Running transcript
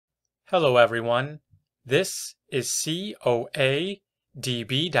Hello everyone, this is COADB.com,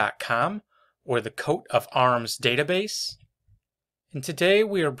 or the Coat of Arms database, and today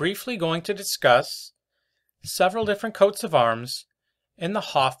we are briefly going to discuss several different coats of arms in the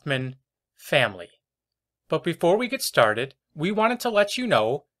Hoffman family. But before we get started, we wanted to let you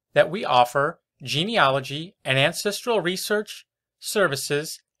know that we offer genealogy and ancestral research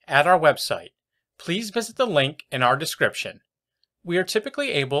services at our website. Please visit the link in our description. We are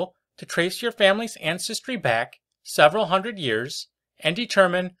typically able to trace your family's ancestry back several hundred years and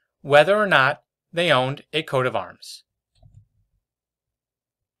determine whether or not they owned a coat of arms.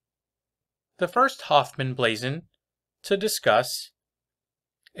 The first Hoffman blazon to discuss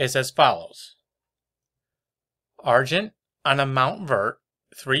is as follows. Argent on a mount vert,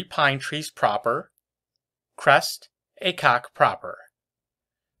 3 pine trees proper, crest, a cock proper.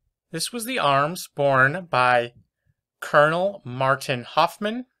 This was the arms borne by Colonel Martin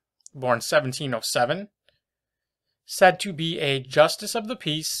Hoffman, born 1707, said to be a justice of the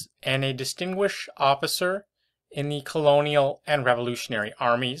peace and a distinguished officer in the Colonial and Revolutionary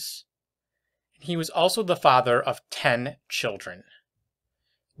Armies. He was also the father of 10 children.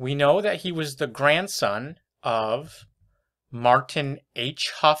 We know that he was the grandson of Marten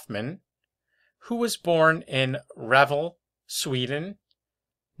H. Hoffman, who was born in Reval, Sweden,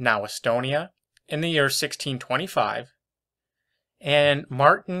 now Estonia, in the year 1625. And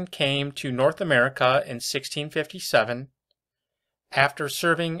Martin came to North America in 1657 after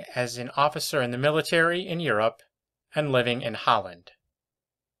serving as an officer in the military in Europe and living in Holland.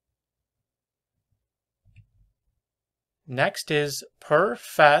 Next is per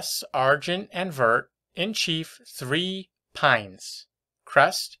fess, argent, and vert, in chief 3 pines,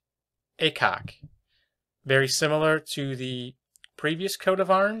 crest, a cock. Very similar to the previous coat of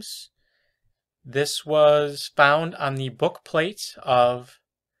arms. This was found on the Bookplate of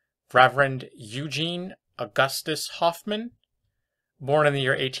Reverend Eugene Augustus Hoffman, born in the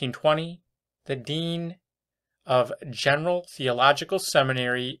year 1820, the Dean of General Theological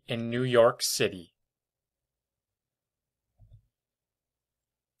Seminary in New York City.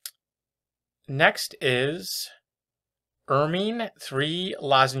 Next is Ermine, 3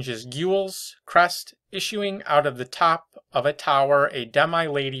 lozenges gules, crest, issuing out of the top of a tower, a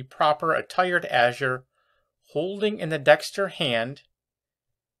demi-lady proper, attired azure, holding in the dexter hand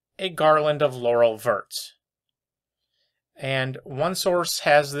a garland of laurel verts. And one source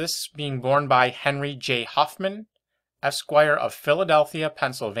has this being borne by Henry J. Hoffman, Esquire of Philadelphia,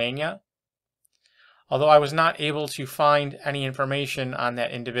 Pennsylvania. Although I was not able to find any information on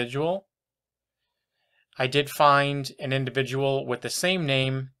that individual, I did find an individual with the same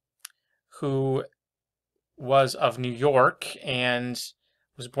name who was of New York and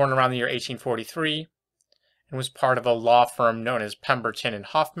was born around the year 1843 and was part of a law firm known as Pemberton and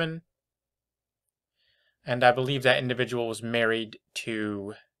Hoffman. And I believe that individual was married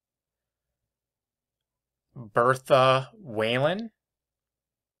to Bertha Whalen.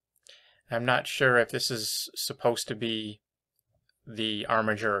 I'm not sure if this is supposed to be the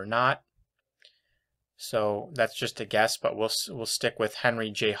armiger or not. So that's just a guess, but we'll stick with Henry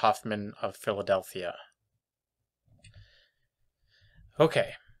J. Hoffman of Philadelphia.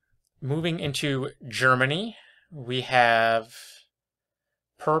 Okay, moving into Germany, we have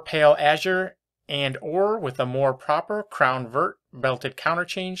per pale azure and or with a more proper crown vert belted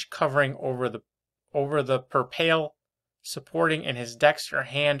counterchange covering over the per pale, supporting in his dexter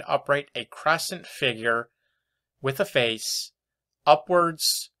hand upright a crescent figure with a face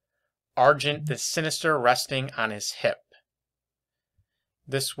upwards, Argent the sinister resting on his hip.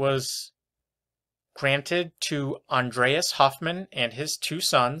 This was granted to Andreas Hoffman and his 2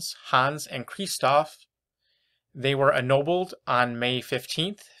 sons, Hans and Christoph. They were ennobled on May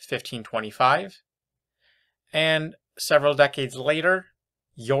 15th, 1525. And several decades later,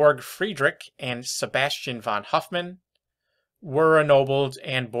 Georg Friedrich and Sebastian von Hoffman were ennobled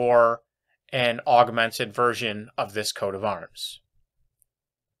and bore an augmented version of this coat of arms.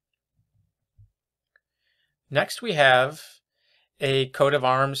 Next we have a coat of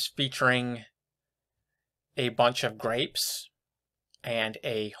arms featuring a bunch of grapes and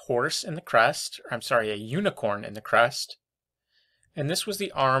a horse in the crest, a unicorn in the crest. And this was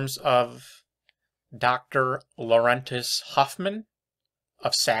the arms of Dr. Laurentus Hoffman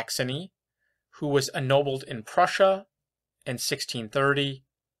of Saxony, who was ennobled in Prussia in 1630,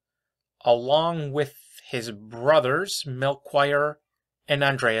 along with his brothers Melchior and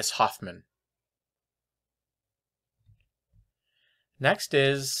Andreas Hoffman. Next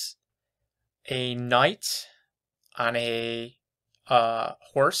is a knight on a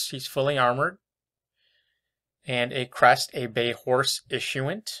horse. He's fully armored. And a crest, a bay horse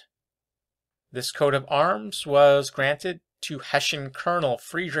issuant. This coat of arms was granted to Hessian Colonel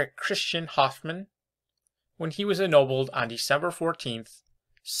Friedrich Christian Hoffman when he was ennobled on December 14th,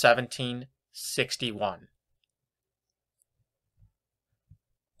 1761.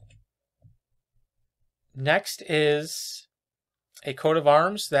 Next is a coat of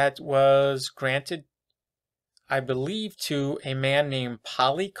arms that was granted, I believe, to a man named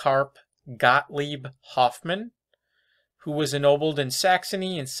Polycarp Gottlieb Hoffman, who was ennobled in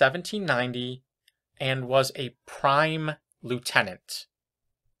Saxony in 1790 and was a prime lieutenant.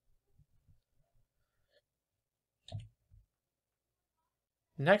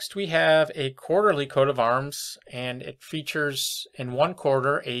 Next we have a quarterly coat of arms, and it features in one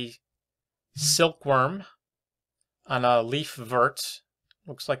quarter a silkworm on a leaf vert.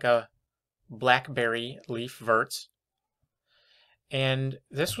 Looks like a blackberry leaf vert. And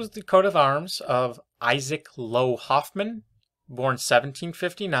this was the coat of arms of Isaac Low Hoffman, born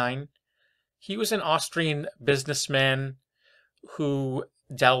 1759. He was an Austrian businessman who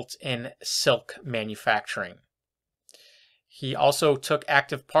dealt in silk manufacturing. He also took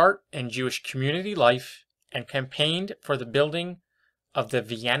active part in Jewish community life and campaigned for the building of the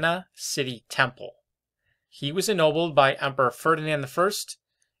Vienna City Temple. He was ennobled by Emperor Ferdinand I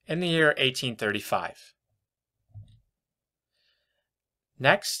in the year 1835.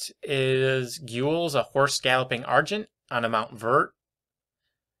 Next is gules, a horse galloping Argent on a mount vert.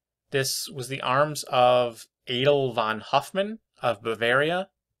 This was the arms of Adel von Hoffmann of Bavaria.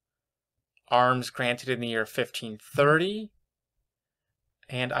 Arms granted in the year 1530.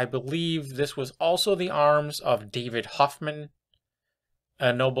 And I believe this was also the arms of David Hoffman,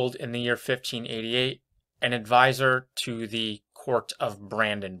 ennobled in the year 1588, an advisor to the court of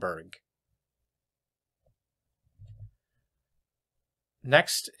Brandenburg.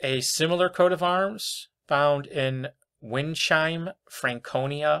 Next, a similar coat of arms found in Winsheim,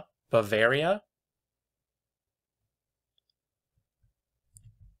 Franconia, Bavaria.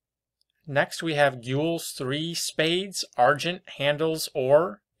 Next, we have gules, 3 spades, Argent, handles,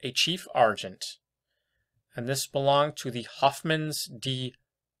 or a chief Argent. And this belonged to the Hoffmanns de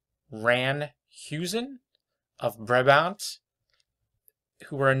Ranhusen of Brabant,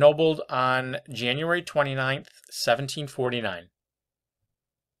 who were ennobled on January 29th, 1749.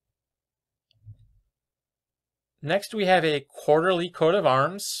 Next, we have a quarterly coat of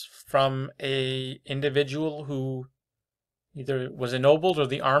arms from an individual who either was ennobled or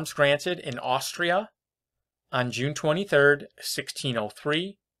the arms granted in Austria on June 23rd,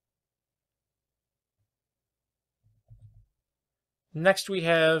 1603. Next, we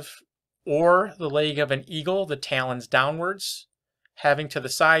have or the leg of an eagle, the talons downwards, having to the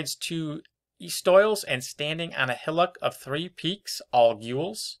sides 2 estoils and standing on a hillock of 3 peaks, all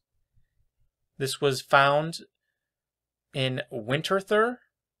gules. This was found in Winterthur,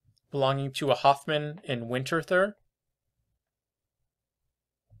 belonging to a Hoffman in Winterthur.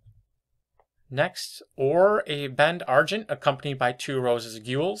 Next, or a bend Argent accompanied by 2 rows of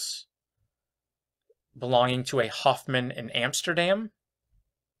gules, belonging to a Hoffman in Amsterdam.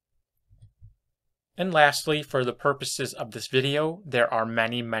 And lastly, for the purposes of this video, there are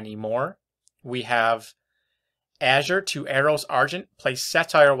many, many more. We have azure, 2 arrows Argent, placed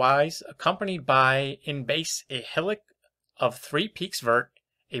satire-wise, accompanied by, in base, a hillock of 3 peaks vert,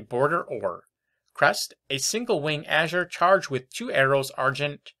 a border or. Crest, a single wing azure charged with 2 arrows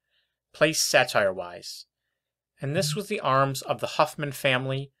Argent, placed satire-wise. And this was the arms of the Hoffman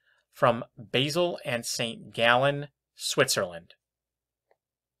family from Basel and St. Gallen, Switzerland.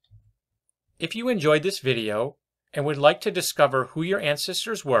 If you enjoyed this video and would like to discover who your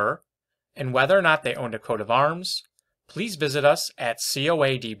ancestors were and whether or not they owned a coat of arms, please visit us at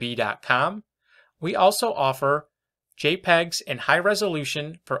coadb.com. We also offer JPEGs in high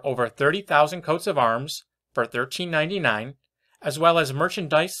resolution for over 30,000 coats of arms for $13.99, as well as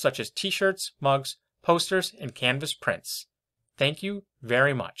merchandise such as t-shirts, mugs, posters, and canvas prints. Thank you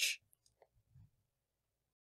very much.